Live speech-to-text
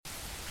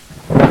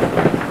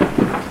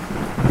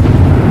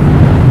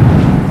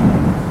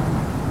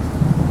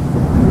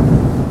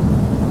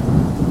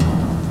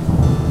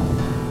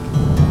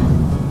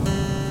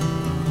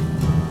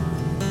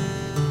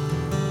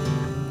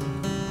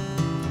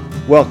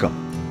Welcome.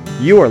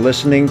 You are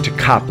listening to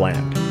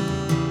Copland.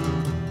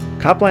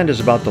 Copland is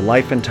about the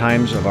life and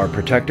times of our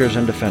protectors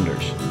and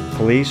defenders,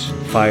 police,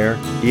 fire,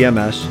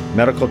 EMS,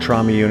 medical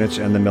trauma units,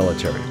 and the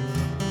military.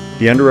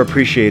 The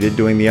underappreciated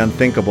doing the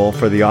unthinkable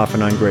for the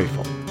often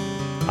ungrateful.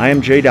 I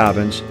am Jay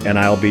Dobbins, and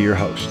I'll be your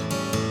host.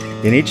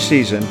 In each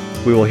season,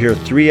 we will hear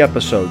 3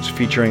 episodes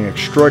featuring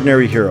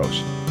extraordinary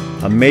heroes,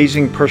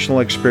 amazing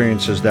personal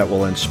experiences that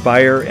will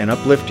inspire and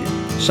uplift you.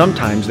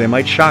 Sometimes they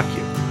might shock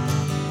you.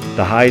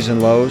 The highs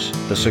and lows,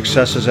 the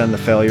successes and the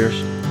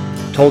failures,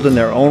 told in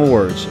their own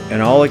words and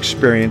all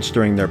experienced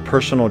during their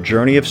personal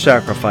journey of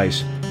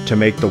sacrifice to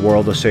make the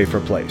world a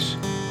safer place.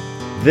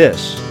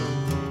 This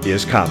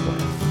is Copland.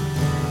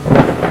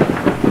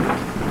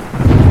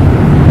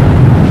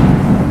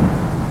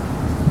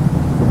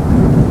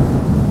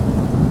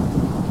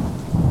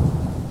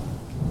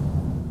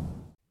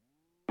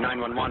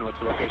 What's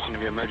the location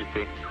of your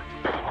emergency?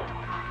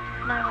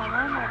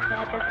 911, what's the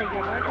address of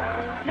your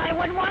emergency?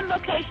 911,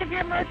 location of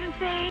your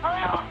emergency?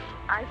 Hello?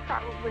 I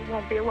probably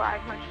won't be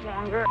alive much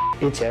longer.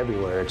 It's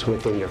everywhere. It's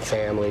within your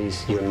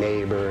families, your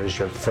neighbors,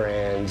 your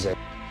friends.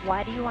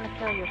 Why do you want to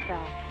kill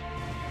yourself?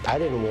 I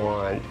didn't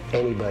want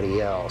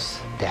anybody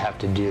else to have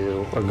to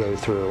do or go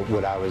through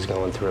what I was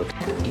going through.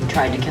 You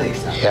tried to kill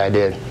yourself? Yeah, I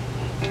did.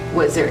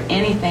 Was there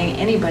anything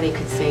anybody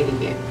could say to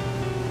you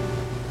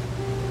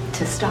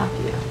to stop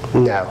you?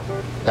 No.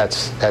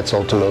 That's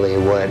ultimately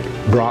what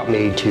brought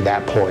me to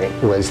that point,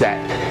 was that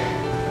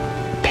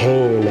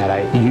pain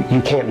that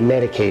you can't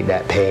medicate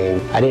that pain.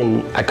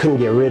 I couldn't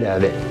get rid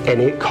of it, and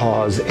it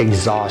caused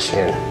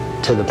exhaustion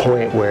to the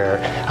point where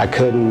I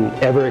couldn't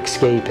ever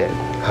escape it.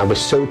 I was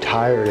so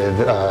tired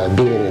of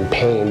being in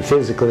pain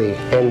physically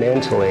and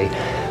mentally,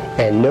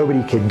 and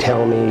nobody could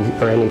tell me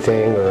or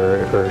anything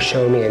or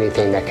show me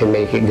anything that could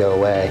make it go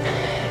away.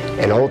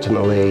 And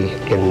ultimately,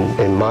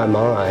 in my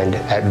mind,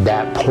 at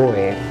that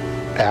point,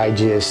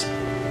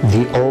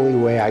 the only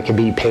way I could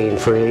be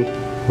pain-free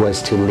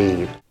was to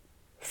leave.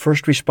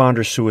 First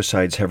responder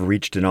suicides have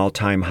reached an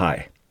all-time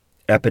high,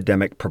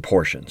 epidemic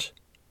proportions.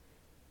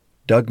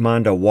 Doug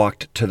Monda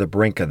walked to the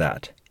brink of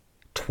that,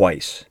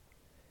 twice.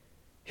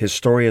 His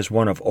story is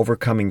one of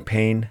overcoming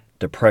pain,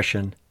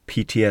 depression,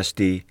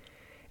 PTSD,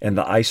 and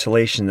the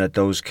isolation that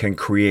those can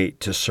create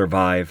to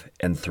survive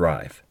and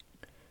thrive.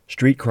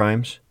 Street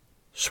crimes,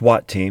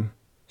 SWAT team,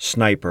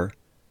 sniper,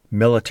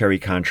 military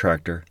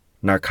contractor,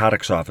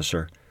 narcotics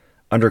officer,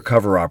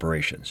 undercover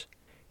operations.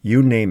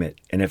 You name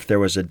it, and if there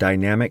was a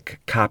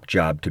dynamic cop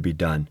job to be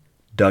done,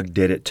 Doug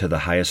did it to the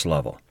highest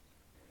level.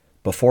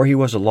 Before he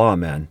was a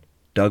lawman,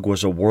 Doug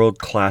was a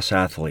world-class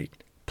athlete,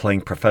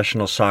 playing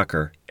professional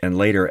soccer and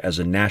later as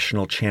a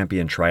national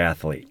champion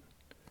triathlete.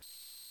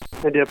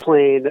 I ended up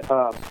playing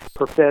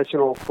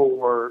professional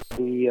for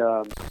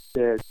the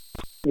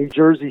New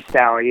Jersey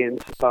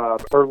Stallions.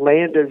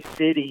 Orlando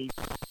City,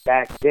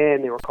 back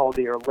then, they were called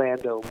the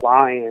Orlando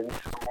Lions.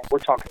 We're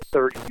talking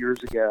 30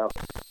 years ago.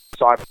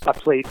 So I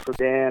played for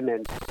them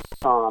and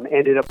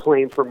ended up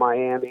playing for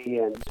Miami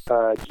and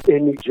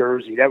in New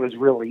Jersey. That was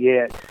really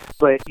it.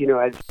 But,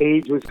 as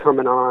age was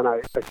coming on,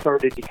 I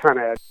started to kind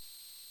of,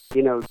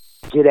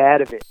 get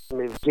out of it. I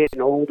mean,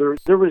 getting older.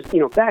 There was,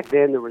 back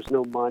then there was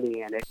no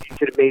money in it. You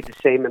could have made the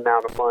same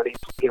amount of money,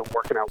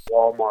 working at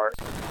Walmart.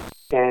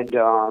 And,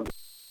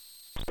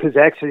 because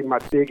actually my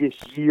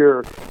biggest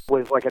year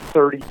was like a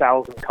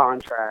 $30,000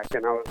 contract,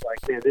 and I was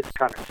like, man, this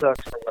kind of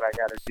sucks for what I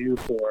got to do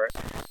for it.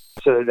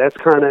 So that's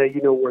kind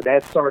of, where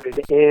that started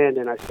to end,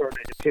 and I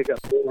started to pick up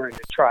more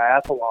into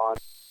triathlon.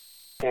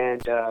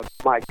 And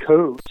my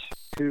coach,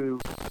 who,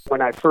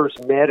 when I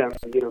first met him,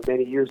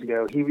 many years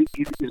ago, he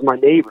was my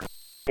neighbor.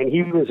 And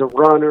he was a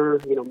runner,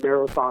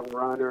 marathon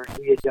runner.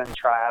 He had done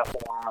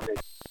triathlon.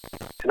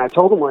 And I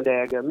told him one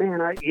day, I go, man,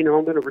 I'm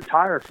going to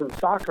retire from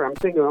soccer. I'm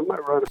thinking I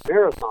might run a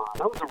marathon.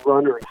 I was a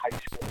runner in high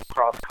school,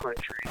 cross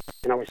country,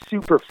 and I was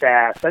super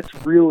fast. That's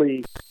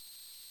really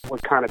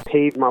what kind of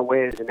paved my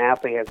way as an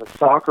athlete. As a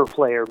soccer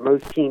player,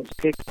 most teams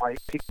pick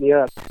me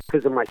up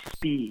because of my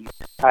speed.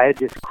 I had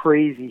this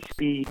crazy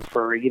speed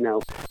for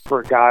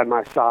a guy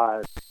my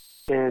size.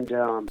 And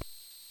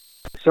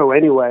so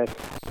anyway,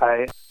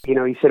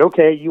 he said,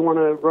 okay, you want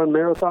to run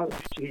marathons?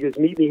 He goes,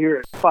 meet me here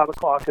at 5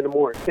 o'clock in the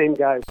morning. Same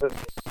guy who put me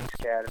in the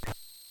academy.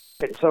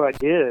 And so I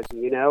did,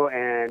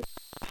 and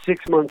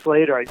 6 months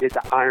later, I did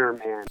the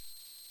Ironman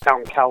out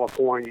in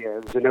California.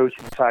 It was in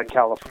Oceanside,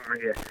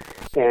 California.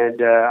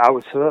 And I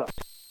was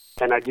hooked.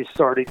 And I just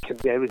started,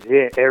 that was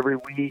it, every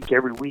week,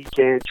 every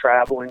weekend,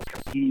 traveling,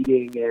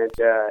 competing. And,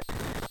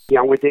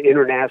 I went to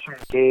international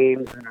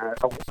games, and I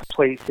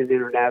placed in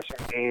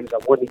international games. I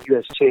won the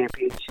U.S.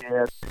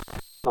 championship.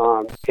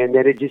 And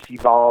then it just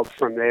evolved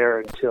from there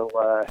until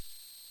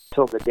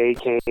the day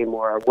came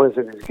where I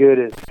wasn't as good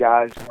as the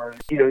guys were.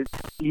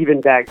 Even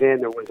back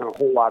then, there wasn't a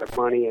whole lot of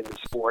money in the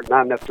sport,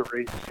 not enough to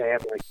raise a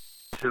family.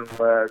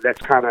 So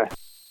that's kind of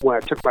when I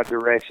took my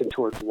direction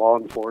towards law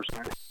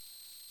enforcement.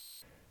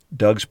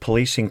 Doug's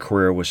policing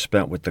career was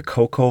spent with the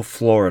Cocoa,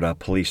 Florida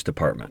Police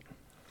Department.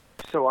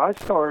 So I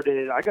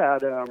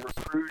got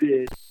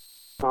recruited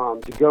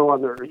to go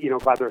on their,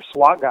 by their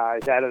SWAT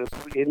guys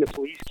in the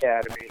police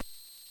academy.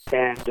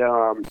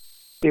 And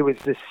it was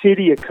the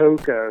city of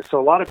Cocoa. So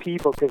a lot of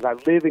people, because I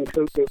live in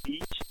Cocoa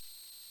Beach,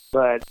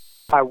 but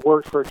I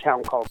work for a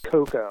town called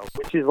Cocoa,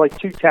 which is like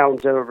 2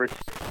 towns over.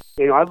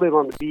 I live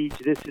on the beach.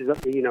 This is,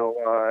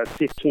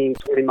 15,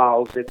 20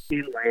 miles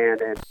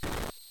inland, and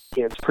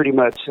it's pretty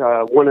much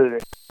one of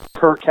the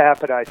per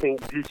capita. I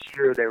think this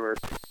year they were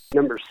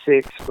number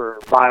 6 for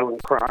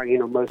violent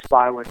crime, most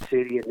violent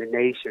city in the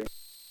nation.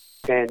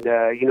 And,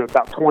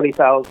 about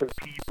 20,000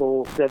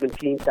 people,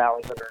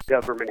 17,000 are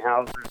government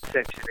houses,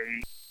 Section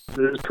 8.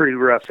 So this is a pretty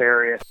rough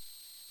area.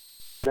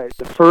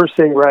 The first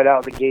thing right out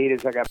of the gate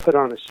is I got put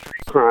on a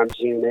street crimes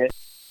unit,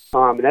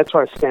 and that's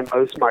where I spent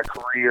most of my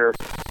career,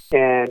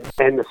 and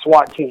the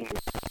SWAT team.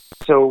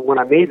 So when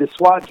I made the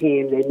SWAT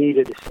team, they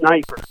needed a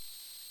sniper.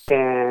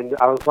 And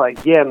I was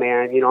like, yeah,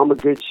 man, I'm a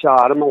good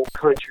shot. I'm an old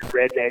country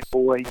redneck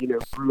boy,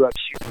 grew up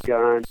shooting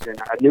guns, and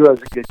I knew I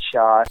was a good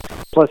shot.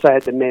 Plus, I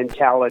had the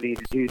mentality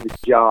to do this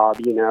job,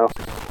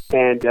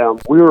 And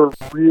we were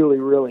really,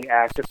 really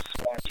active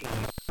SWAT team.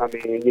 I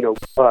mean,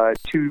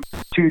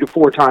 2 to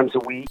 4 times a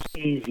week,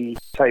 easy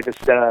type of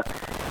stuff.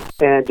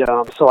 And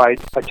so I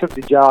took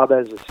the job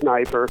as a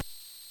sniper,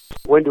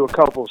 went to a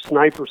couple of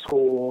sniper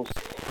schools,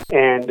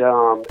 and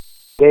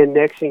then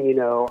next thing you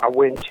know, I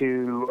went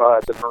to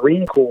the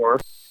Marine Corps,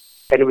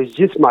 and it was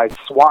just my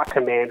SWAT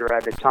commander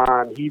at the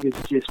time. He was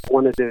just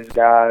one of those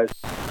guys.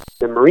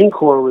 The Marine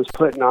Corps was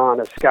putting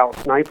on a scout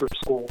sniper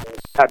school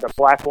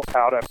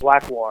out at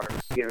Blackwater,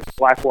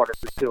 Blackwater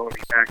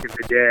facility back in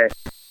the day.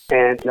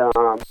 And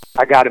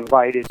I got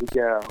invited to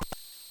go.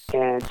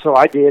 And so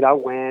I did. I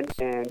went,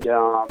 and,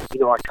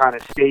 I kind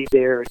of stayed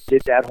there,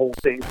 did that whole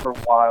thing for a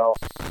while.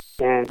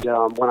 And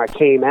when I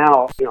came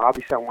out,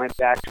 obviously I went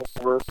back to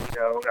work,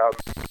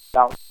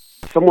 about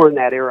somewhere in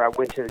that era, I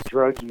went to a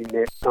drug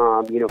unit,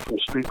 from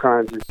street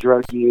crimes, a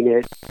drug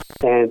unit.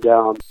 And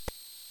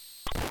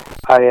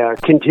I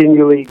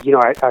continually,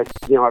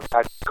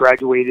 I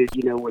graduated,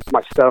 with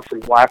my stuff from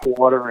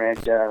Blackwater,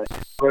 and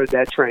rode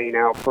that train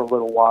out for a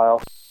little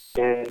while.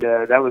 And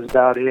that was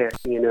about it,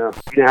 You know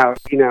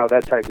how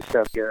that type of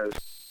stuff goes.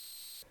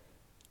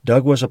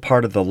 Doug was a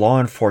part of the law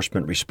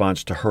enforcement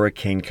response to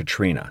Hurricane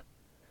Katrina.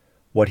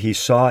 What he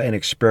saw and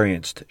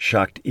experienced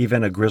shocked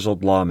even a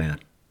grizzled lawman.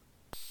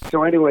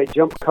 So anyway,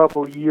 jump a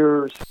couple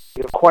years,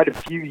 quite a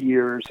few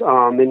years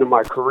into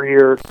my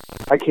career.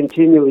 I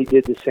continually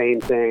did the same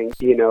thing,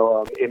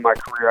 in my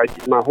career.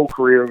 My whole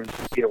career was,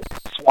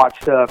 SWAT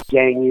stuff,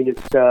 gang unit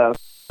stuff,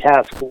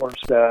 task force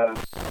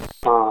stuff,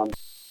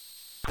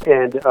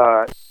 and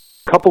a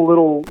couple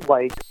little,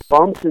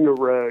 bumps in the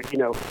road,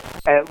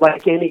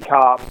 like any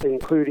cop,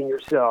 including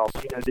yourself,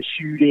 the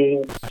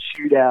shooting, the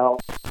shootout,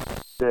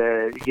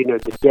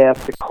 the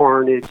death, the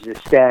carnage, the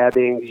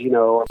stabbings,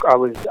 I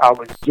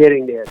was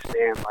getting this,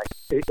 man,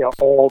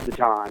 all the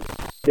time.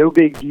 No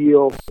big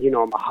deal. I'm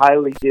a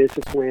highly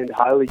disciplined,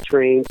 highly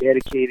trained,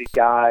 dedicated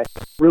guy.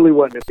 Really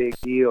wasn't a big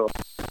deal.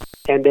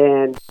 And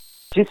then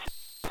just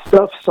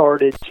stuff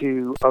started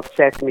to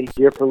affect me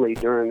differently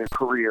during the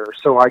career.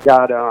 So I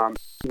got,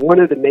 one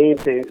of the main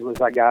things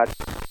was I got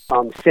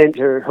sent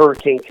to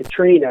Hurricane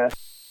Katrina,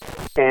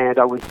 and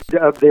I was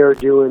up there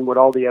doing what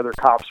all the other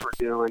cops were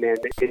doing, and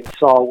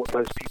saw what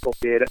most people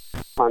did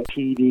on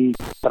TV.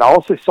 But I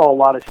also saw a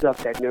lot of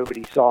stuff that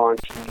nobody saw on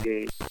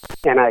TV,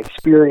 and I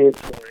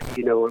experienced it.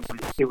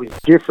 It was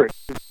different.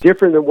 It was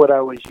different than what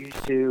I was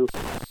used to.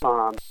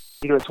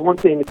 It's one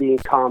thing to be in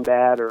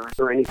combat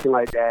or anything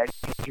like that.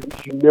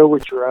 You know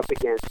what you're up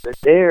against. But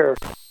there,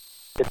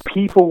 the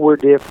people were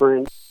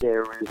different.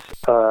 There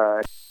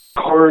was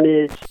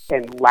carnage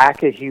and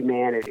lack of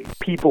humanity.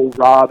 People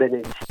robbing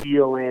and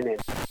stealing, and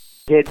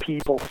dead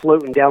people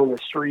floating down the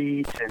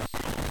streets. And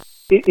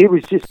it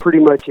was just pretty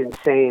much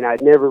insane.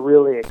 I'd never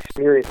really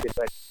experienced it,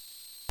 but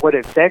what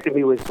affected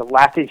me was the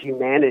lack of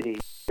humanity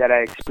that I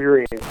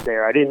experienced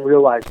there. I didn't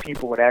realize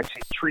people would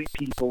actually treat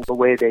people the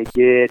way they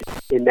did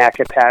in that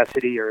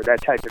capacity or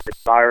that type of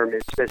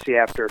environment, especially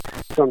after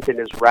something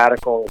as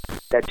radical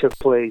that took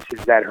place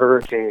as that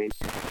hurricane.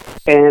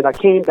 And I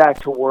came back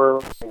to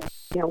work, and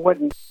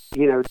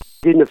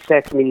didn't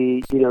affect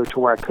me, to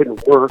where I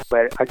couldn't work,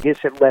 but I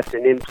guess it left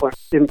an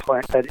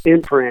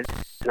imprint,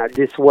 and I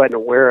just wasn't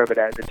aware of it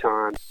at the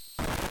time.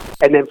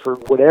 And then for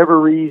whatever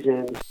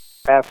reason,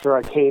 after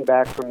I came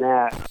back from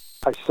that,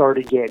 I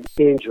started getting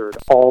injured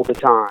all the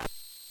time.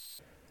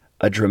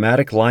 A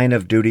dramatic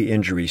line-of-duty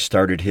injury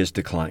started his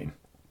decline.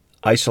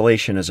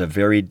 Isolation is a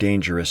very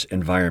dangerous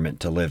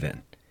environment to live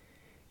in.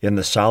 In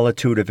the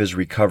solitude of his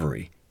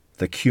recovery,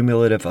 the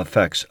cumulative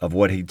effects of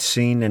what he'd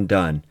seen and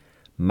done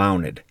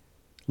mounted,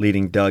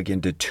 leading Doug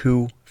into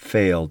 2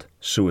 failed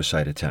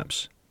suicide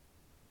attempts.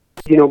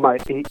 My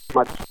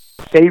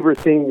favorite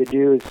thing to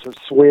do is to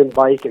swim,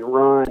 bike, and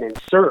run and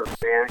surf,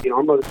 man.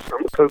 I'm a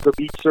Cocoa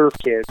Beach surf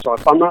kid, so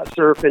if I'm not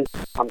surfing,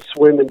 I'm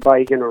swimming,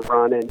 biking, or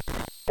running.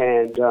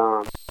 And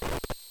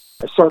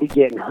I started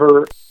getting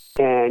hurt,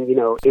 and,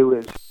 it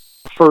was,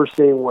 first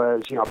thing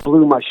was, I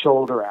blew my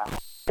shoulder out.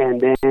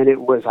 And then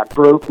it was I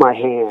broke my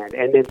hand.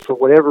 And then for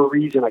whatever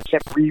reason, I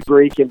kept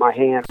re-breaking my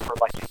hand for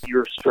like a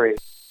year straight,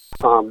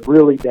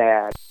 really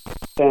bad.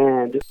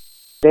 And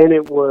then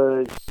it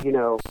was,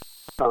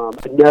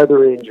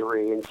 another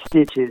injury and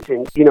stitches.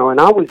 And, and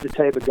I was the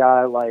type of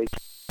guy like,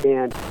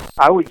 man,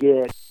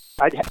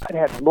 I'd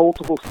have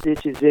multiple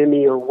stitches in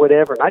me or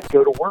whatever, and I'd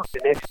go to work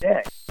the next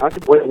day. I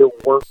wasn't a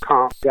work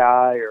comp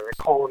guy or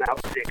calling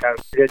out sick.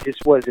 That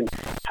just wasn't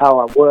how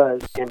I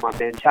was, and my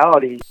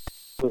mentality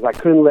was I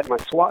couldn't let my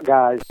SWAT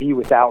guys be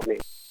without me.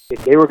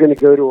 If they were going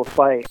to go to a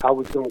fight, I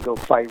was going to go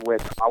fight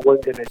with them. I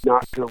wasn't going to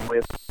not go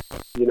with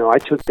them. I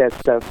took that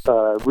stuff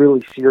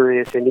really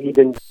serious, and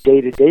even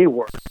day-to-day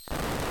work.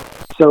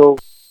 So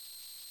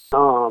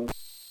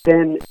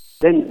then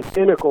the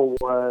pinnacle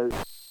was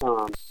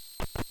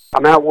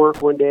I'm at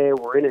work one day.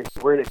 We're in a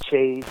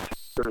chase.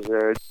 There's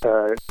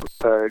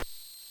a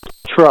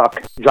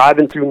truck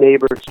driving through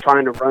neighbors,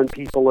 trying to run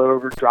people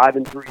over,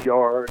 driving through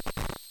yards.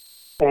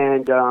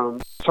 And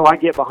so I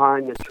get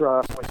behind the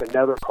truck with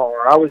another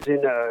car. I was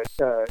in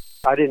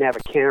I didn't have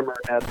a camera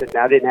or nothing.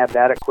 I didn't have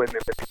that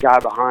equipment, but the guy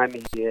behind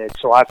me did.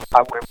 So I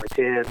went with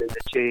him in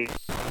the chase.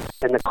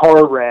 And the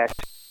car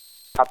wrecked.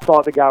 I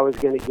thought the guy was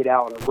going to get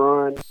out and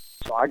run.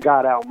 So I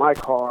got out my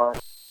car.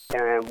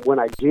 And when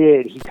I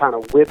did, he kind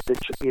of whipped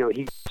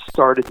he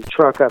started the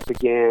truck up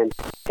again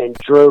and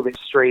drove it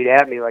straight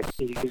at me like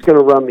he was going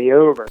to run me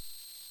over.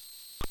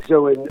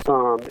 So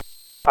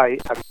I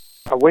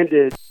went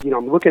to,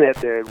 I'm looking at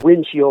the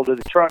windshield of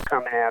the truck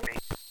coming at me,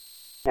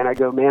 and I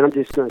go, man, I'm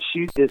just going to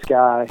shoot this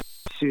guy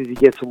as soon as he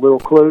gets a little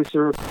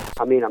closer.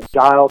 I mean, I'm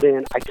dialed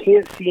in. I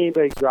can't see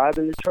anybody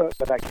driving the truck,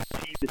 but I can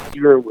see the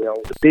steering wheel,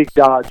 the big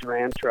Dodge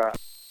Ram truck.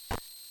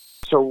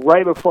 So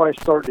right before I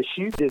start to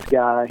shoot this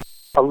guy,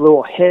 a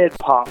little head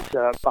pops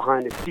up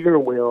behind the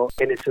steering wheel,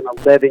 and it's an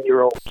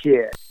 11-year-old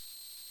kid.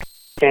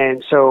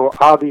 And so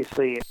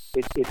obviously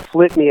it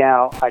flipped me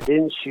out. I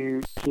didn't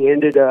shoot. He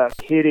ended up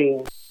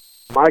hitting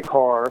my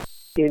car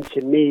into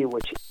me,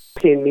 which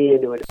pinned me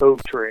into an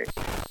oak tree.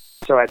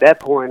 So at that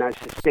point, I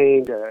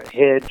sustained a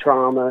head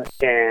trauma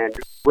and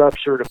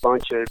ruptured a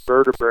bunch of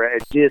vertebrae,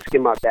 a disc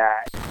in my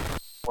back.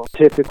 Well,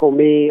 typical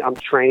me, I'm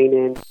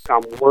training,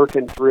 I'm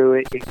working through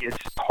it. It gets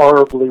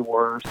horribly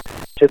worse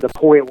to the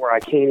point where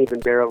I can't even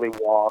barely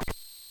walk.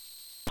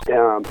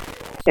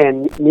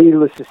 And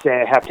needless to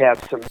say, I have to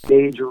have some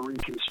major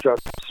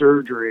reconstructive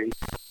surgery.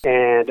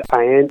 And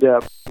I end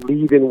up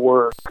leaving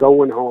work,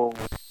 going home,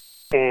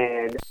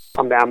 and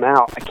I'm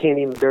out. I can't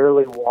even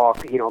barely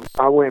walk.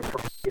 I went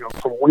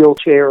from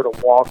wheelchair to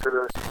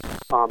walker,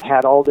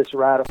 had all this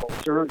radical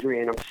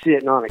surgery, and I'm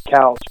sitting on a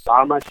couch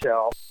by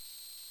myself.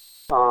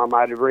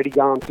 I'd already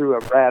gone through a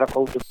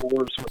radical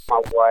divorce with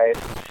my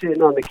wife,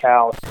 sitting on the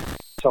couch.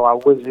 So I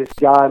was this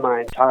guy my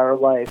entire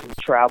life who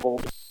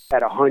traveled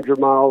at 100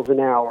 miles an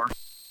hour,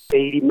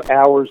 80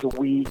 hours a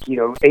week,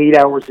 8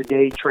 hours a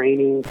day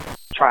training,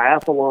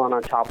 triathlon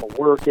on top of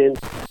working.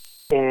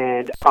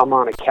 And I'm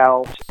on a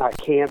couch. I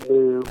can't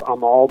move.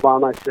 I'm all by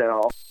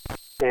myself.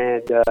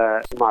 And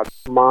my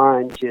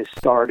mind just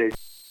started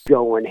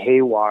going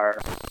haywire.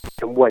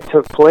 And what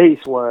took place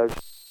was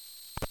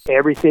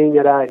everything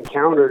that I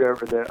encountered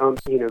over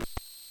the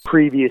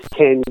previous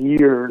 10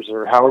 years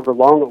or however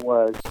long it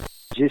was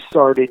just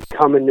started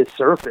coming to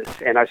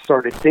surface, and I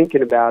started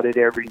thinking about it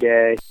every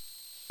day.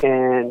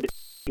 And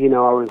I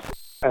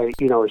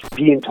was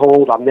being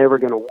told I'm never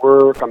going to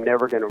work, I'm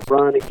never going to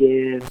run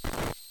again,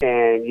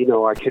 and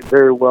I could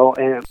very well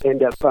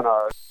end up on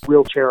a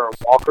wheelchair or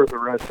walker the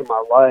rest of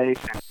my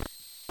life.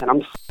 And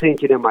I'm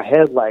thinking in my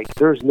head like,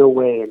 there's no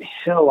way in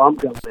hell I'm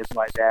going to live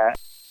like that.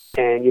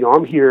 And,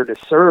 I'm here to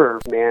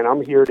serve, man.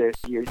 I'm here to,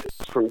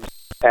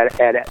 at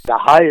the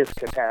highest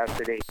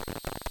capacity.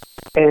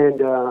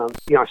 And,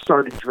 I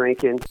started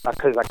drinking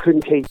because I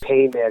couldn't take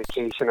pain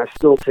medication. I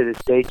still to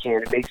this day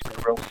can't. It makes me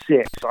real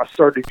sick. So I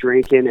started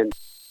drinking, and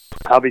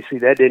obviously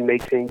that didn't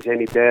make things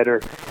any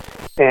better.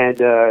 And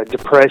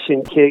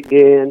depression kicked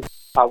in.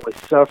 I was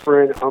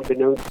suffering,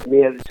 unbeknownst to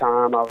me at the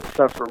time, I was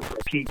suffering from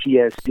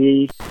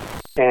PTSD.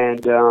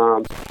 And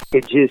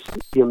it just,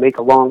 make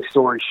a long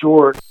story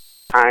short,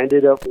 I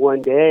ended up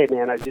one day,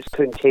 man, I just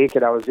couldn't take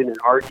it. I was in an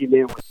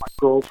argument with my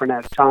girlfriend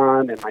at the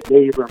time and my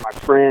neighbor and my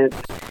friend,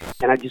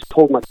 and I just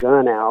pulled my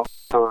gun out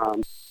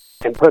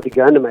and put the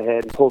gun to my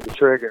head and pulled the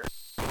trigger.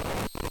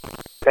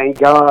 Thank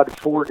God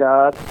for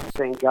God.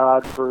 Thank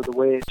God for the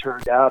way it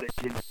turned out. It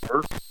didn't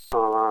work.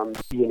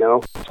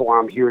 So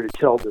I'm here to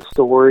tell the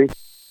story.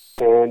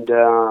 And,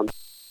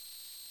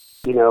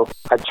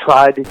 I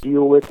tried to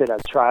deal with it. I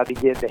tried to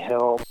get the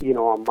help,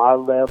 on my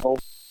level,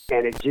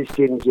 and it just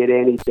didn't get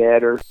any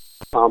better.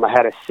 I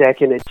had a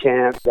second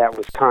attempt that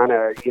was kind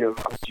of,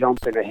 I'm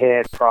jumping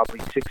ahead probably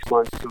 6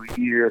 months to a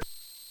year.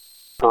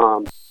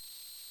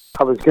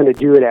 I was going to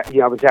do it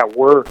I was at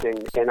work,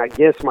 and I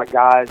guess my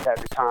guys at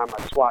the time,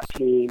 my SWAT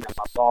team and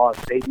my boss,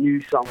 they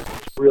knew something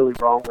was really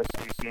wrong with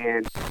me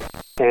again.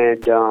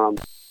 And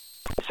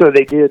So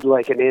they did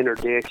like an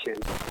interdiction,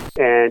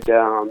 and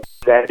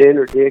that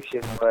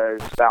interdiction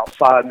was about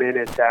 5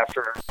 minutes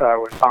after I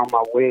was on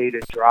my way to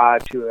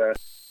drive to a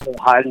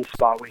little hiding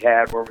spot we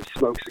had where we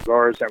smoked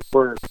cigars at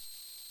work.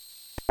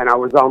 And I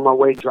was on my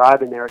way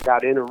driving there. I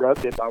got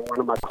interrupted by one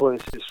of my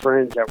closest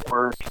friends at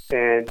work,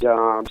 and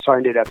so I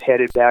ended up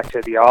headed back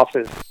to the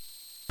office,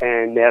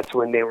 and that's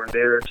when they were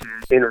there to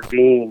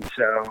intervene.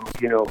 So,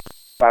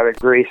 by the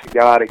grace of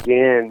God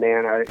again,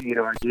 man, I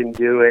didn't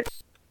do it.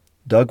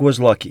 Doug was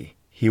lucky.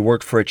 He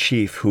worked for a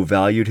chief who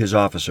valued his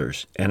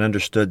officers and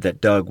understood that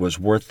Doug was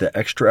worth the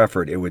extra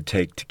effort it would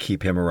take to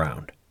keep him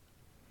around.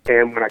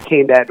 And when I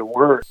came back to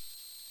work,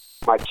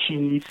 my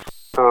chief,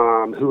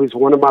 who was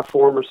one of my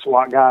former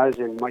SWAT guys,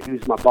 and he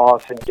was my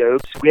boss in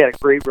Dopes. We had a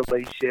great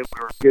relationship.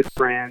 We were good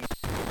friends,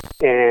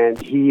 and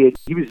he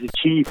was the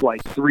chief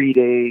like 3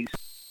 days,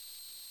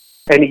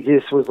 and he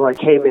just was like,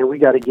 "Hey man, we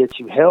got to get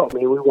you help.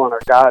 Man, we want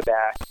our guy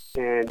back."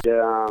 And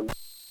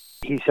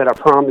he said, "I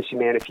promise you,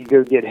 man, if you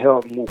go get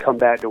help, you can come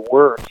back to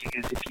work.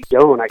 Because if you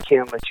don't, I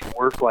can't let you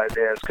work like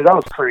this." Because I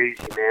was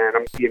crazy,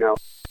 man.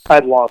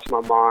 I'd lost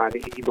my mind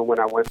even when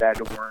I went back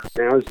to work.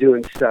 Man, I was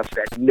doing stuff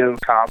that no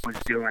cop was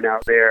doing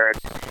out there. And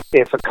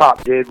if a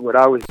cop did what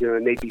I was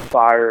doing, they'd be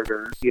fired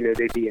or,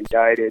 they'd be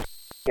indicted.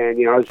 And,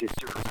 I was just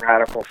doing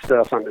radical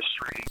stuff on the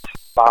streets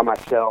by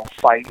myself,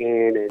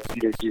 fighting and,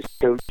 just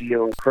dope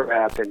dealing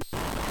crap. And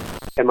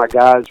my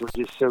guys were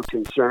just so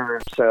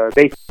concerned. So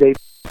they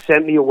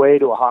sent me away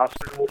to a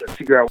hospital to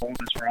figure out what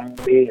was wrong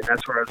with me. And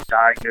that's where I was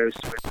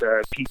diagnosed with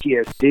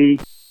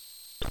PTSD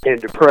and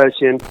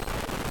depression.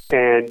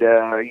 And,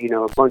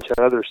 a bunch of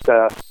other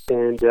stuff.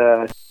 And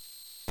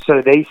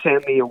so they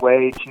sent me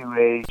away to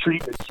a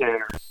treatment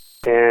center.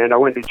 And I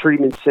went to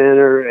treatment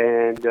center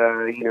and,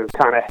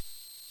 kind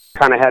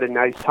of had a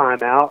nice time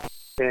out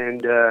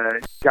and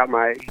got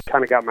my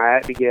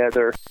act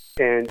together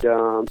and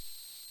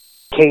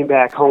came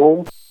back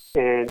home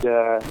and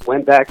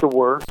went back to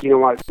work.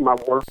 My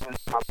work was,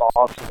 my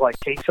boss was like,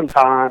 take some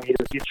time, get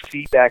your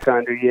feet back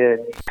under you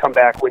and come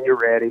back when you're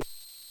ready.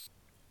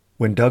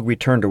 When Doug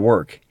returned to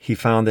work, he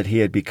found that he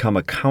had become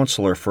a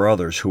counselor for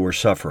others who were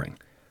suffering.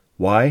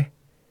 Why?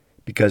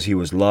 Because he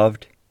was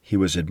loved, he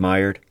was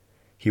admired,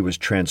 he was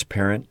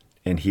transparent,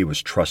 and he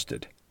was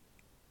trusted.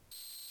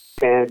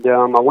 And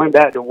I went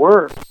back to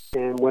work,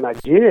 and when I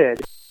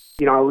did,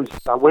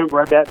 I went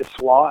right back to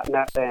SWAT, and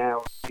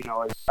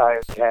I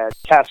had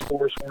task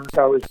force work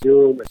I was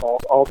doing with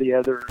all the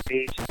other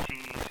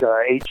agencies,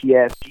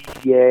 ATF,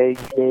 DEA,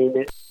 you name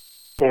it,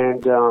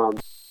 and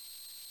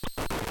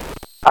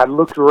I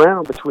looked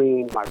around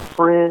between my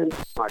friends,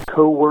 my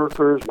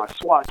coworkers, my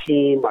SWAT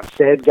team, my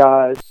Fed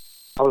guys.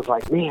 I was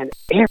like, man,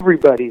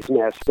 everybody's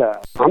messed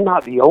up. I'm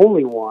not the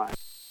only one.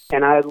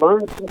 And I had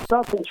learned some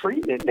stuff in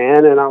treatment,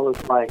 man, and I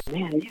was like,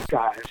 man, these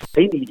guys,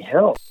 they need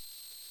help.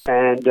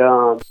 And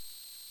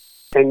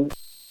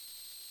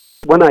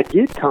when I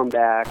did come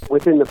back,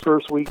 within the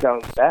first week I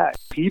was back,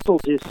 people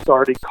just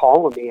started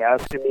calling me,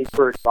 asking me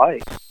for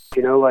advice.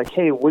 Like,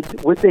 hey,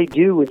 what they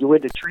do when you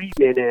went to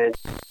treatment, and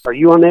are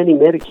you on any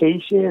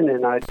medication?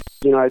 And I'd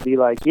be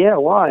like, yeah,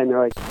 why? And they're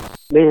like,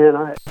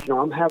 man,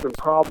 I'm having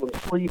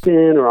problems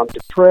sleeping, or I'm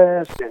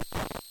depressed,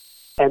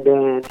 and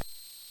then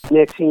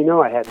next thing you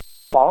know, I had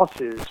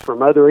bosses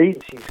from other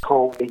agencies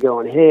calling me,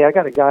 going, hey, I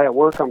got a guy at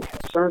work I'm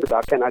concerned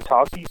about. Can I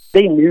talk to you?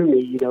 They knew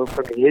me,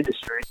 from the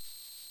industry,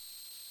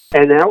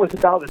 and that was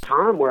about the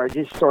time where I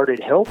just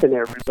started helping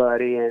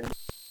everybody, and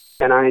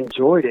I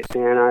enjoyed it,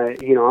 man.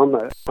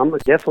 I'm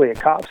definitely a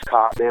cop's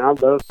cop, man. I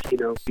loved,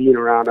 being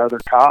around other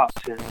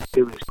cops, and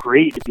it was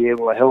great to be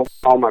able to help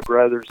all my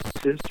brothers and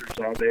sisters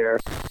out there.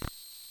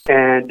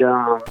 And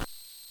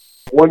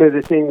one of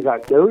the things I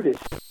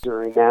noticed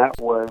during that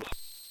was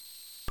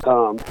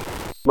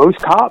most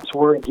cops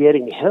weren't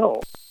getting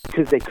help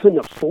because they couldn't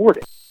afford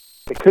it.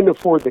 They couldn't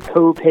afford the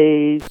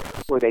co-pays,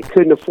 or they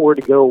couldn't afford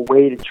to go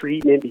away to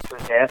treatment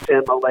because of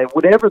FMLA.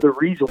 Whatever the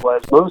reason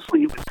was,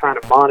 mostly it was kind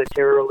of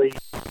monetarily,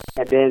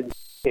 and then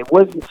it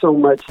wasn't so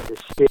much the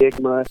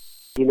stigma.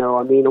 It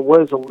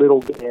was a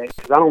little bit,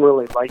 because I don't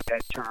really like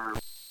that term,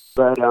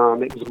 but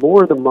it was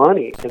more the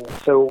money. And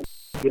so,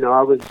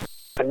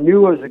 I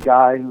knew I was a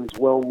guy who was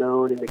well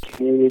known in the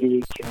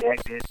community,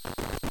 connected.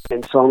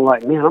 And so I'm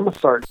like, man, I'm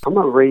going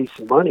to raise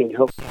some money and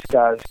help these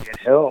guys get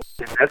help.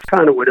 And that's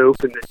kind of what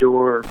opened the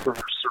door for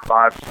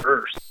Survive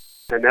First.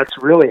 And that's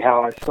really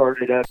how I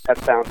started up that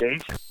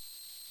foundation.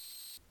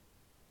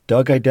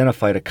 Doug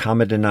identified a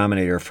common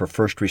denominator for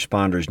first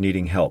responders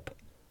needing help: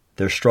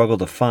 their struggle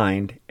to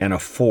find and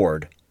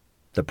afford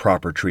the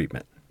proper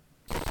treatment.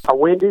 I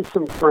went to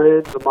some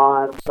friends of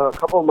mine, a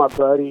couple of my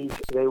buddies.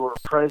 They were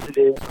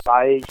presidents of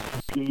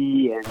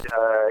IACP, and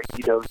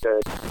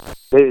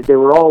they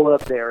were all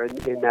up there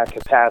in that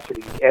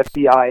capacity,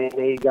 FBI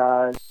NA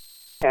guys.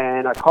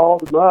 And I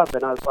called them up,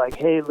 and I was like,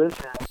 "Hey,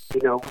 listen,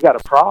 we got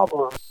a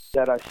problem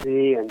that I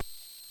see, and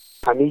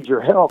I need your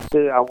help.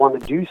 I want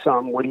to do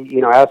something. What do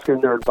you,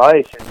 asking their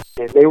advice?"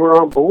 And they were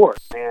on board,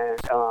 man.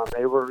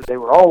 They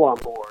were all on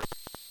board.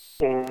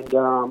 And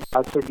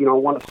I said, I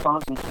want to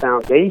start this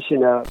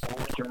foundation up and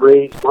we can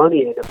raise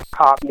money. And if a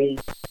cop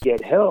needs to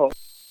get help,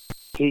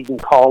 he can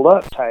call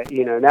up,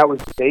 and that was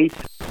the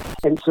basis.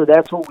 And so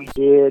that's what we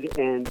did.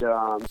 And,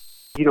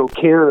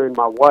 Karen,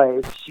 my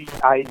wife,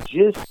 I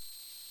just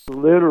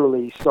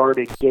literally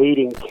started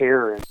dating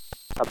Karen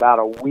about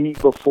a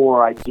week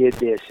before I did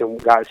this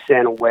and got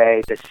sent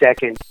away the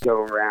second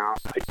go around.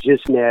 I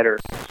just met her.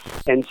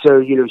 And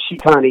so, she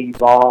kind of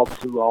evolved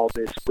through all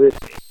this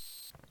with me.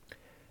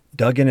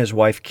 Doug and his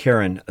wife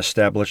Karen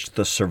established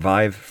the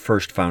Survive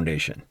First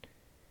Foundation.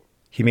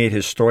 He made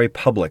his story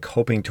public,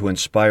 hoping to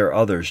inspire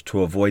others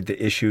to avoid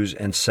the issues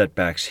and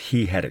setbacks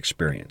he had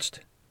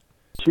experienced.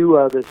 Two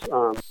of us,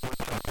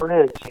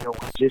 friends,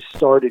 we just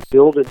started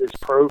building this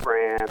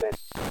program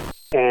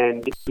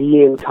and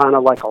being kind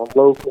of like a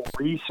local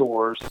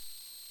resource.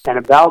 And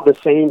about the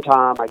same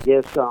time, I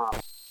guess,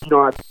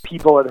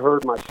 people had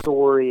heard my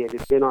story. It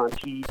had been on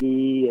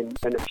TV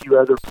and a few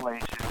other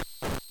places.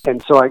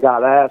 And so I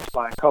got asked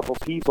by a couple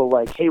people,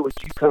 like, hey, would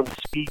you come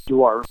speak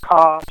to our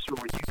cops, or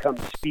would you come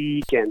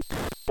speak? And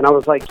I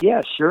was like,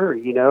 yeah, sure.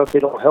 If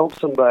it'll help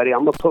somebody,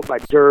 I'm going to put my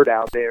dirt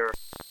out there,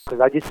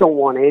 because I just don't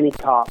want any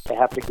cop to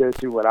have to go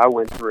through what I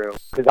went through.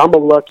 Because I'm a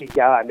lucky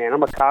guy, man.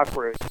 I'm a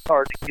cockroach. It's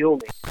hard to kill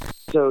me.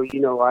 So,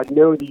 I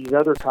know these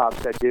other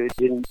cops that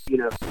didn't,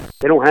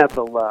 they don't have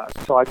the luck.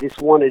 So I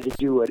just wanted to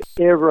do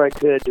whatever I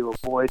could to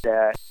avoid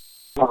that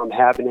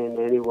happening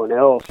to anyone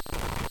else.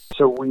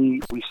 So we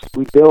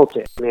built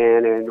it,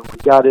 man, and we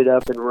got it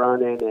up and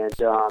running, and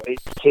it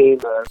became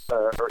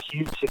a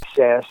huge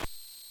success.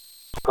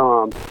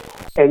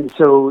 And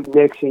so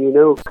next thing you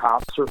know,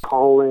 cops are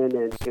calling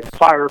and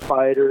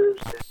firefighters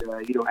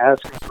and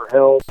asking for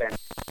help, and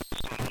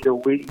so,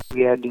 we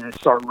had to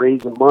start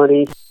raising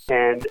money,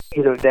 and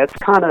that's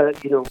kind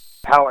of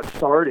how it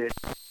started.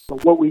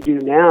 But what we do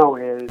now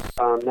is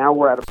now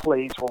we're at a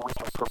place where we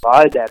can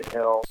provide that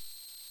help.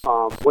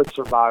 What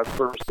Survive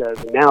First does,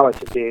 and now it's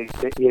a big,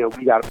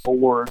 we got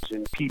boards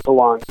and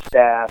people on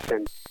staff,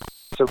 and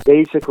so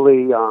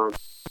basically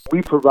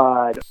we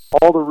provide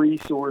all the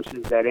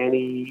resources that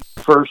any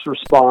first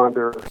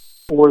responder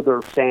or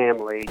their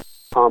family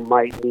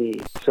might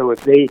need. So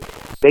if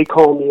they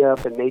call me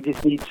up and they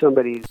just need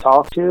somebody to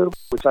talk to,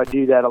 which I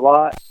do that a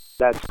lot,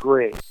 that's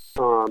great.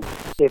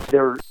 If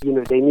they're,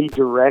 they need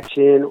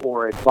direction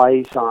or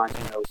advice on,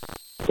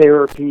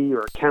 therapy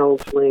or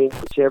counseling,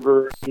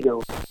 whichever,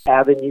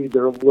 avenue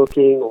they're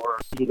looking, or,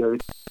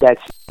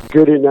 that's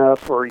good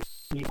enough or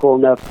equal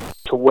enough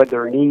to what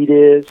their need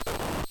is.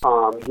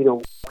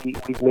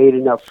 We've made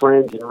enough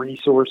friends and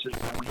resources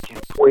that we can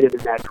point them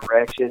in that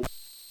direction.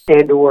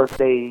 And or if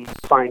they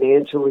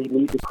financially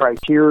meet the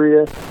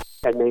criteria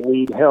and they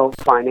need help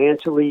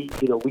financially,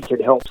 we can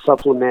help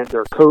supplement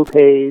their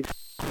co-pays.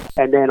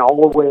 And then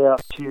all the way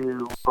up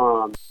to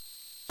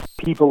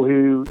people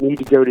who need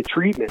to go to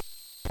treatment.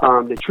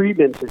 The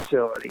treatment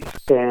facilities.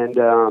 And,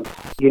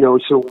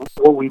 so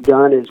what we've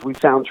done is we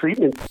found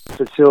treatment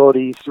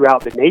facilities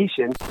throughout the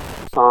nation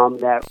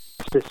that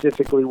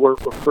specifically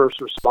work with first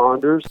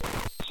responders.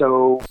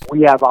 So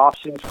we have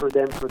options for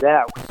them for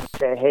that. We can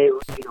say, hey,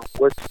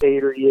 what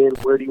state are you in?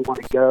 Where do you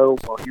want to go?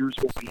 Well, here's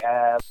what we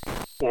have.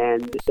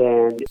 And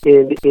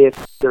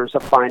if there's a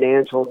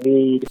financial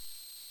need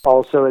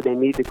also and they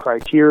meet the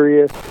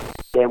criteria,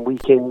 then we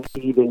can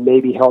even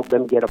maybe help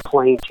them get a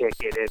plane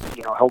ticket,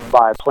 help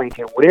buy a plane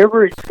ticket,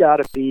 whatever it's got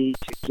to be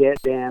to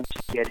get them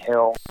to get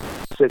help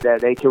so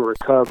that they can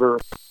recover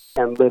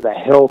and live a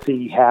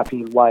healthy,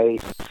 happy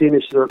life,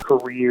 finish their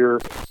career,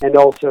 and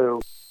also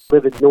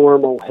live a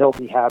normal,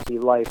 healthy, happy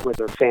life with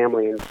their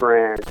family and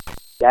friends.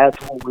 That's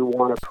what we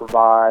want to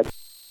provide.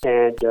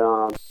 And,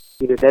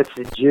 that's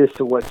the gist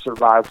of what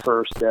Survive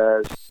First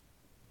does.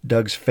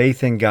 Doug's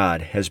faith in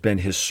God has been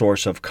his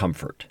source of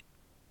comfort.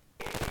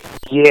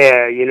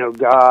 Yeah,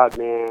 God,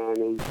 man,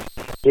 is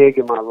big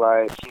in my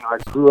life. I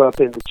grew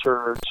up in the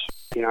church.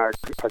 I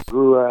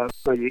grew up,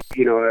 a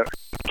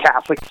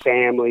Catholic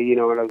family,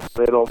 when I was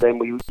little. Then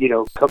we,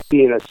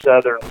 being a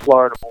Southern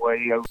Florida boy,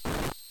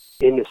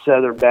 in the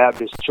Southern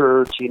Baptist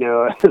Church,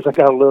 as I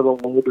got a little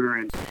older,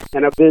 and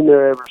I've been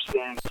there ever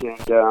since.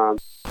 And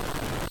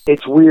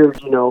it's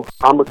weird, you know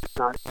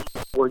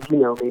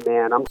me,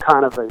 man. I'm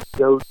kind of a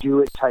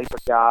go-do-it type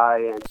of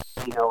guy, and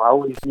I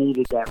always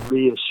needed that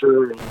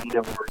reassurance,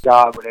 where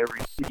God would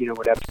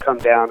would have to come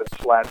down and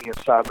slap me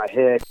upside my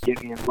head,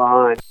 get me in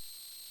line.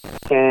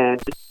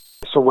 And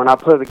so when I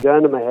put a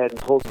gun to my head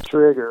and pulled the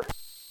trigger,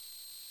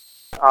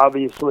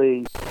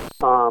 obviously,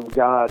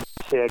 God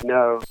said,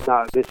 no,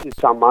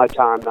 it's on my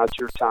time, not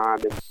your time,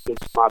 and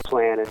it's my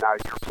plan and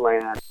not your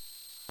plan.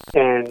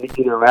 And,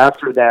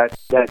 after that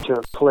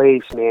took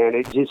place, man,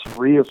 it just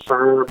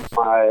reaffirmed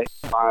my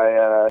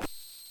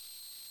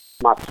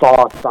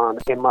thoughts on,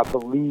 and my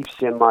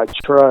beliefs and my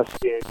trust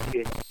in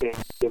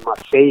my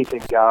faith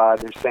in God.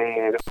 They're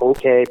saying,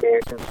 okay, man,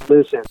 just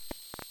listen,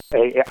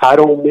 hey, I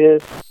don't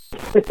miss.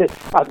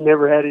 I've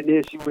never had an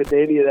issue with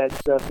any of that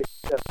stuff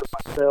except for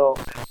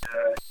myself.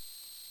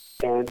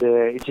 And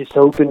it just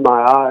opened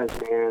my eyes,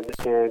 man.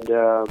 And,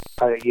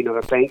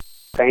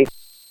 thank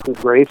I'm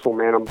grateful,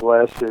 man. I'm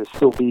blessed to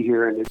still be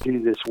here and to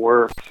do this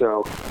work.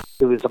 So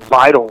it was a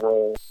vital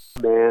role,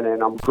 man,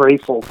 and I'm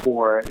grateful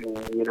for it. And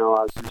I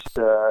was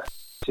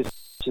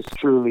just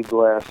truly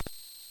blessed.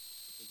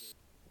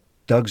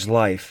 Doug's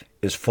life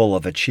is full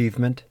of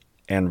achievement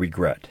and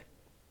regret.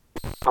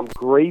 I'm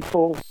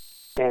grateful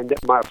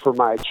for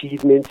my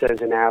achievements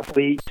as an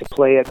athlete, to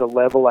play at the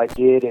level I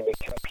did and to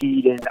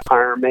compete in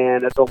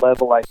Ironman at the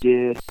level I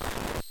did.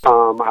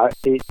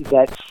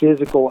 That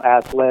physical,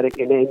 athletic,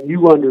 and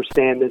you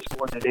understand this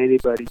more than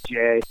anybody,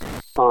 Jay,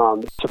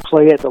 to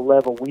play at the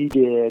level we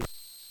did,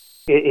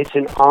 it's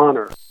an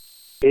honor.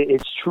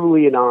 It's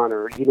truly an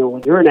honor.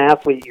 When you're an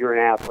athlete, you're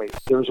an athlete.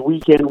 There's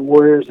weekend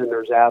warriors and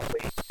there's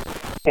athletes.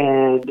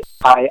 And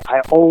I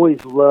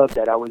always loved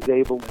that I was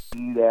able to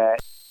do that.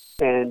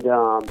 And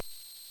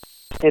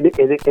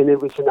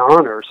it was an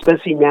honor,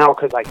 especially now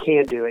because I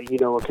can do it,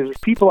 because there's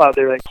people out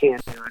there that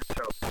can't do it.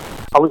 So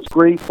I was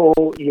grateful,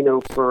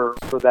 for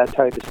that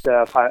type of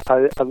stuff.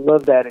 I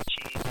love that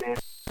achievement.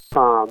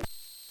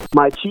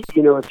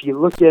 If you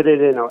look at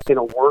it in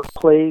a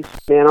workplace,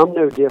 man, I'm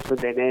no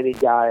different than any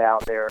guy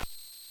out there.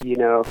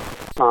 Even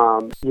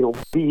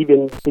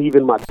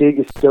my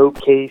biggest dope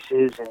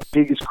cases and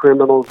biggest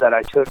criminals that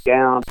I took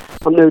down,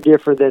 I'm no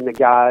different than the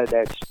guy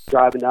that's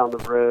driving down the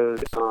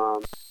road,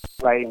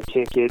 writing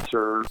tickets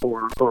or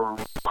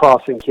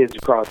crossing kids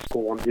across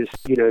school. I'm just,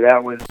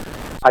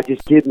 I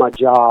just did my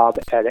job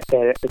at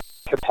a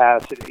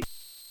capacity.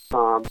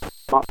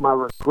 My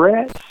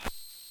regrets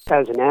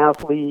as an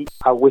athlete,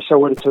 I wish I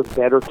would have took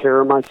better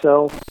care of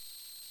myself.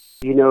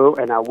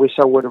 And I wish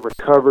I would have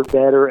recovered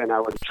better, and I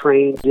would have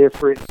trained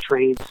different,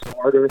 trained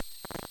smarter.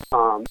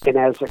 And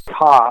as a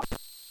cop,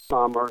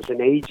 or as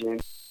an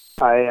agent,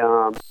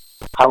 I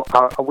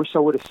wish I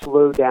would have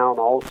slowed down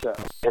also,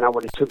 and I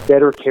would have took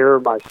better care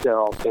of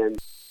myself. And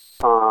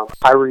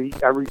I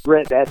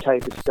regret that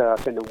type of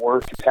stuff in the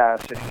work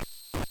capacity.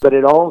 But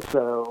it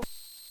also,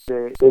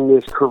 in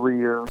this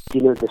career,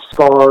 the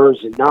scars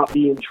and not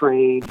being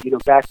trained.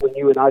 Back when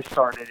you and I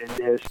started in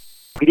this,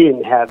 we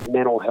didn't have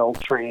mental health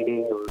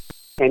training or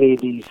any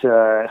of these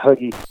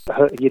huggy,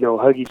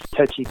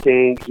 touchy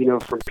things,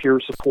 from peer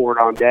support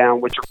on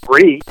down, which are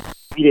great.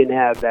 We didn't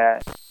have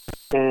that.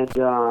 And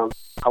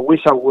I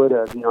wish I would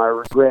have. I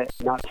regret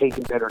not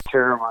taking better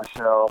care of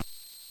myself.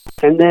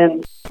 And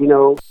then,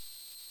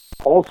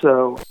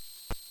 also,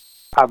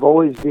 I've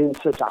always been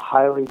such a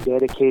highly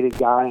dedicated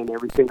guy in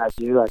everything I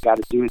do. I got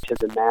to do it to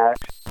the max.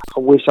 I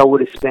wish I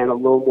would have spent a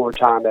little more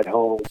time at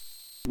home,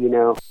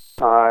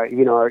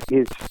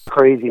 it's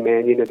crazy,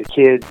 man. The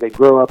kids, they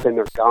grow up and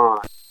they're gone.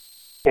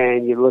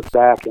 And you look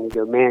back and you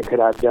go, man, could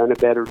I have done a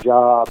better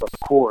job? Of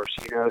course,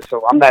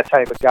 So I'm that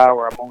type of guy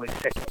where I'm always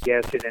second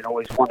guessing and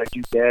always want to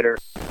do better.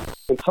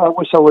 And so I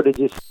wish I would have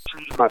just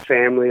treated my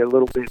family a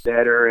little bit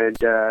better and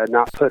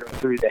not put them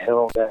through the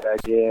hell that I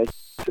did.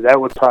 So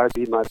that would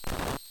probably be my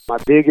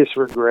biggest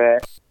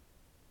regret.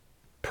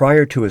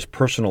 Prior to his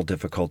personal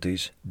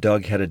difficulties,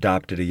 Doug had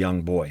adopted a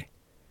young boy.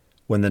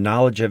 When the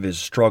knowledge of his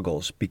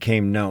struggles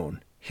became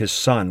known, his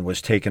son was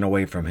taken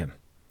away from him.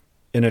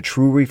 In a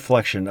true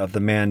reflection of the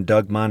man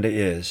Doug Monda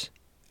is,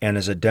 and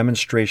as a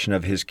demonstration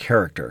of his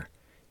character,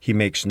 he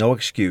makes no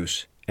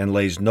excuse and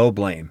lays no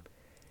blame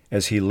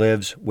as he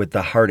lives with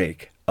the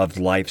heartache of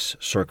life's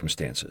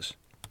circumstances.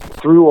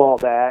 Through all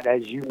that,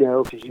 as you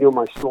know, because you know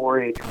my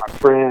story and you're my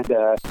friend,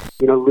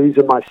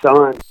 losing my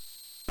son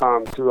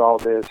through all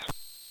this,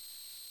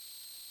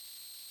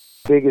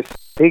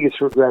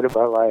 biggest regret of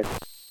my life.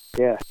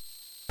 Yeah.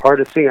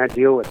 Hardest thing I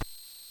deal with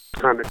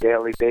on a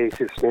daily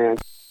basis, man,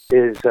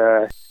 is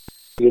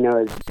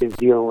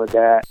dealing with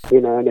that,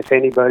 and if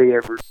anybody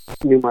ever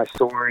knew my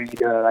story,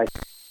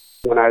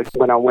 when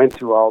I went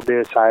through all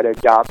this, I had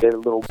adopted a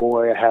little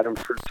boy. I had him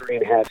for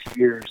 3.5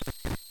 years,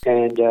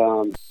 and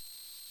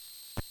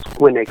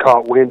when they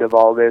caught wind of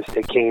all this,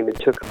 they came and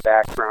took him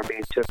back from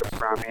me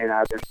and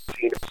I've been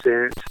seeing him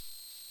since.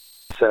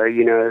 So,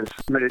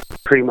 it's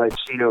pretty much,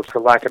 for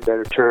lack of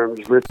better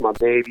terms, ripped my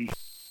baby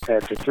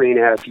after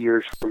 3.5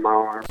 years from my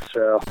arm.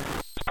 So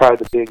it's probably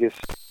the biggest.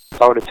 If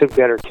I would have took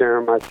better care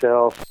of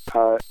myself,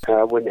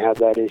 I wouldn't have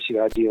that issue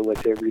I deal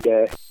with every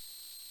day.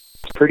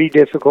 It's a pretty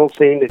difficult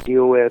thing to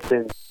deal with,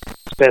 and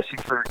especially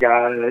for a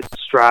guy that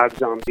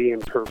strives on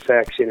being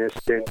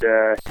perfectionist. And,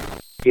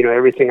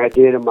 everything I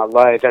did in my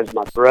life, as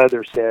my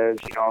brother says,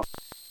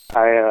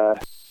 I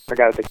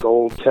got the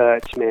gold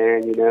touch,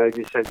 man,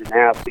 just as an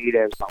athlete,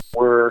 as my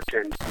work.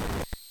 And,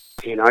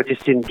 I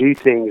just didn't do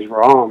things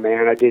wrong,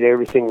 man. I did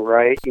everything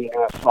right.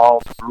 I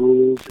followed the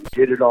rules and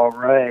did it all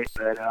right.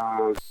 But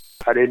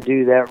I didn't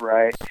do that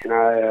right. And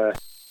I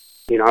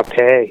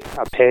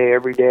pay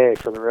every day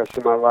for the rest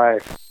of my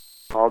life,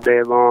 all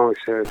day long.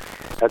 So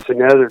that's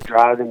another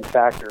driving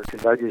factor,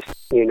 because I just,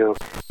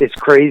 it's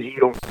crazy you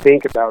don't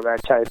think about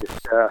that type of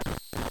stuff,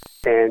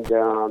 and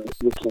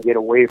you can get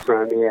away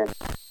from it.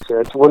 So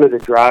that's one of the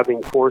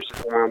driving forces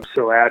where I'm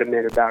so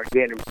adamant about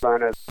getting in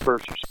front of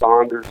first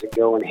responders and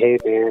going, hey,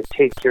 man,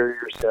 take care of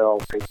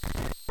yourself. And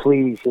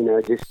please,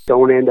 just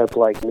don't end up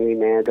like me,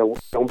 man.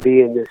 Don't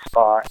be in this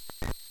spot.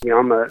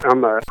 I'm a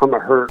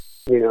hurt,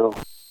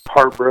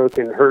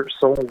 heartbroken, hurt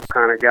soul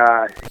kind of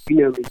guy. You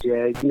know me,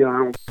 Jay.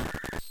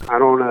 I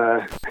don't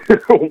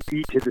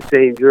beat to the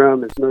same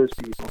drum as most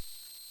people.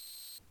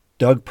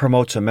 Doug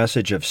promotes a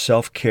message of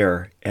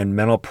self-care and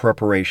mental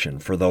preparation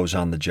for those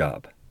on the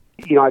job.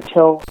 I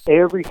tell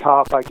every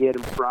cop I get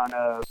in front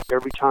of,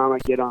 every time I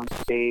get on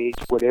stage,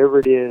 whatever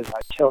it is, I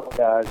tell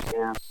guys,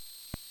 man,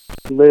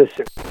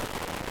 listen,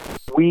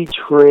 we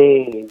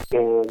trained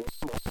and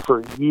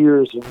for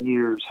years and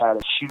years how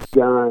to shoot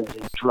guns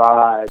and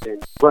drive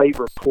and write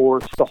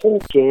reports, the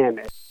whole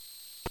gamut.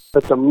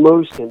 But the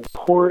most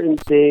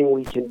important thing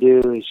we can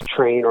do is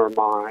train our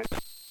minds.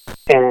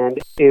 And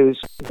it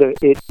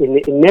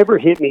never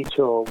hit me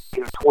till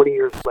 20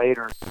 years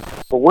later.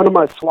 But one of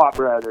my SWAT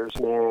brothers,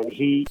 man,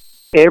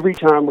 every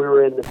time we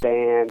were in the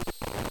band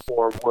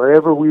or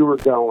wherever we were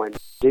going,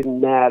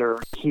 didn't matter.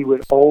 He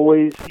would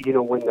always,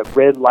 when the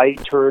red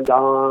light turned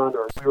on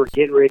or we were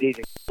getting ready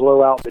to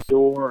blow out the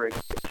door and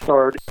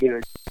start,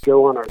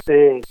 go on our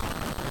thing,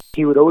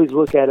 he would always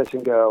look at us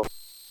and go,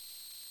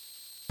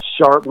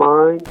 sharp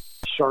mind,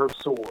 sharp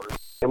sword.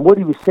 And what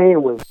he was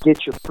saying was,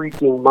 get your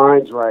freaking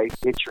minds right,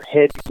 get your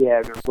head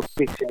together, we're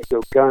fixing to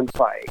go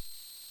gunfight.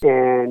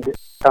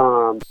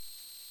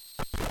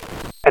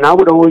 And I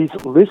would always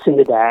listen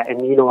to that, and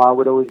I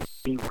would always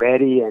be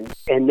ready, and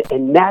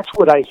that's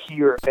what I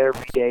hear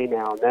every day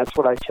now, and that's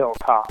what I tell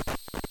cops.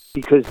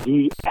 Because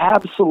the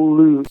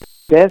absolute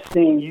best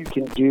thing you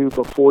can do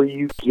before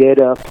you get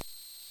up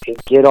and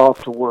get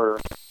off to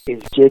work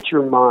is get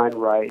your mind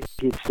right.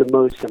 It's the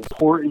most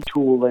important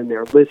tool in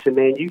there. Listen,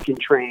 man, you can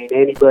train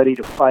anybody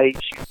to fight,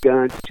 shoot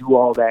guns, do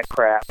all that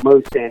crap,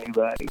 most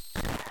anybody.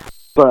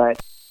 But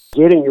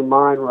getting your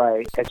mind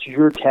right, that's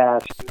your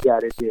task you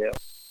got to do.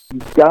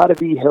 You've got to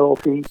be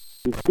healthy.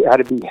 You've got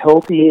to be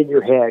healthy in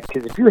your head.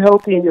 Because if you're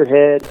healthy in your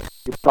head,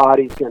 your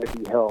body's going to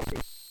be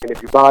healthy. And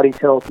if your body's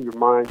healthy, your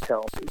mind's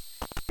healthy.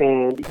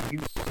 And you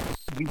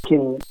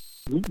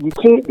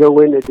can't go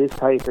into this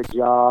type of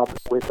job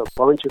with a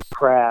bunch of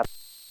crap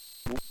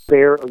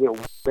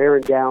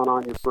bearing down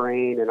on your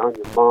brain and on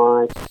your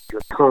mind,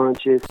 your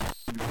conscience.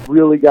 You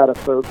really got to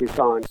focus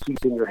on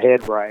keeping your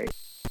head right.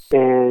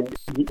 And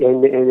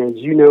as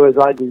you know, as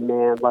I do,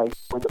 man, like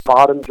when the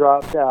bottom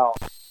drops out,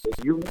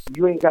 if you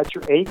ain't got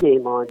your A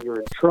game on, you're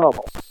in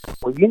trouble.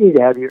 Well, you need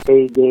to have your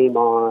A game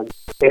on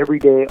every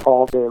day,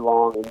 all day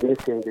long in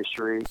this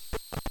industry.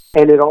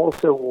 And it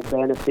also will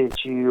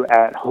benefit you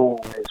at home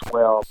as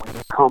well. When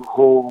you come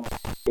home,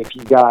 if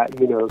you got,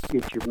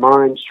 if your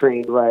mind's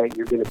trained right,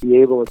 you're going to be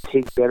able to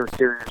take better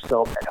care of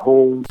yourself at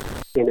home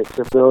in a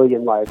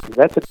civilian life. Because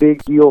that's a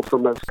big deal for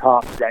most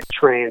cops, that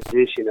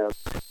transition of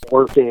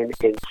working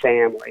and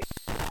family.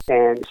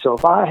 And so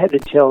if I had to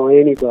tell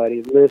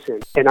anybody, listen,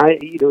 and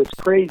it's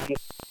crazy.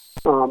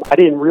 I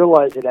didn't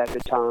realize it at the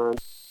time.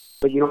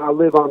 But, I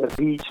live on the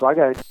beach, so I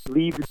got to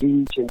leave the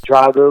beach and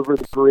drive over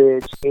the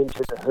bridge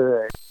into the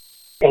hood.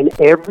 And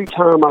every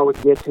time I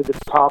would get to the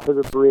top of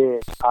the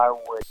bridge, I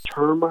would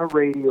turn my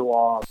radio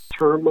off,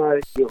 turn my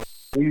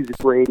music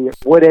radio,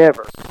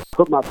 whatever,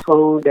 put my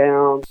phone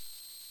down.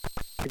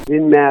 It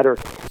didn't matter.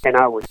 And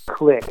I would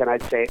click, and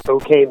I'd say,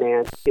 okay,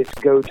 man, it's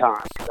go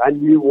time. Because I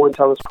knew once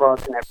I was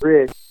crossing that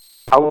bridge,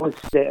 I was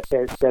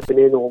stepping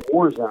into a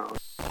war zone.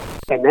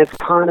 And that's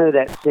kind of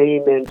that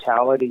same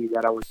mentality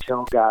that I would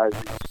tell guys.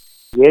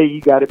 Yeah, you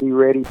got to be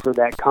ready for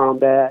that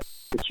combat,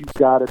 but you've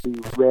got to be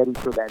ready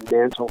for that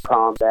mental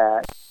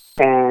combat.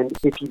 And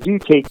if you do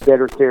take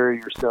better care of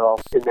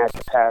yourself in that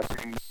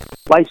capacity,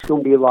 life's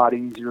going to be a lot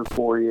easier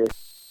for you.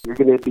 You're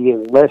going to be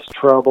in less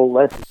trouble,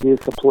 less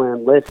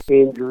discipline, less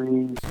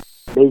injuries,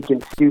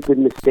 making stupid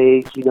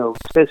mistakes,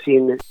 especially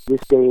in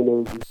this day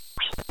and age.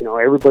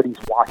 Everybody's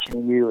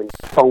watching you and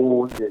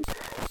phones. And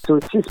so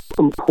it's just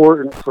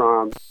important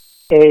from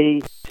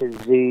A to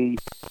Z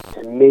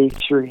to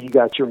make sure you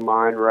got your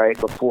mind right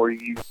before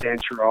you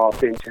venture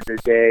off into the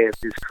day of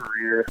this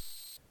career.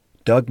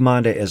 Doug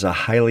Monda is a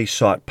highly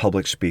sought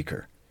public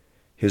speaker.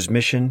 His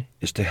mission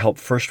is to help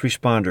first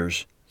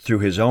responders through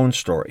his own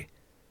story,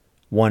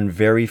 one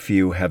very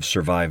few have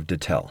survived to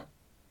tell.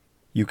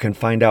 You can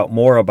find out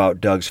more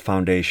about Doug's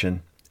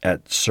foundation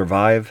at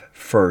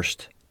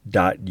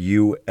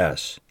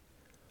survivefirst.us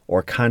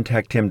or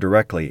contact him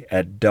directly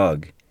at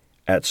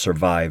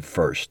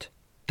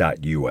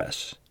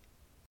doug@survivefirst.us.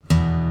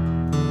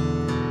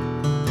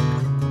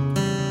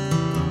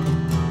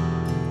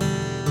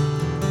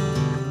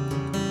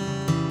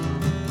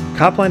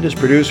 Copland is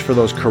produced for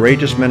those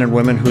courageous men and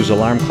women whose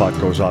alarm clock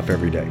goes off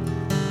every day.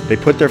 They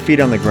put their feet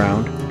on the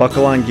ground,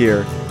 buckle on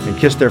gear, and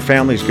kiss their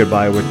families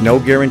goodbye with no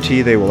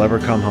guarantee they will ever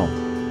come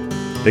home.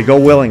 They go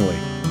willingly,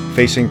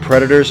 facing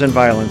predators and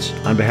violence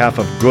on behalf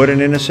of good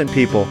and innocent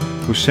people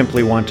who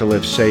simply want to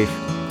live safe,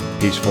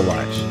 peaceful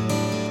lives.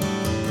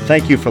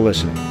 Thank you for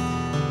listening.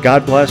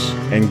 God bless,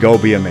 and go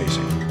be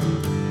amazing.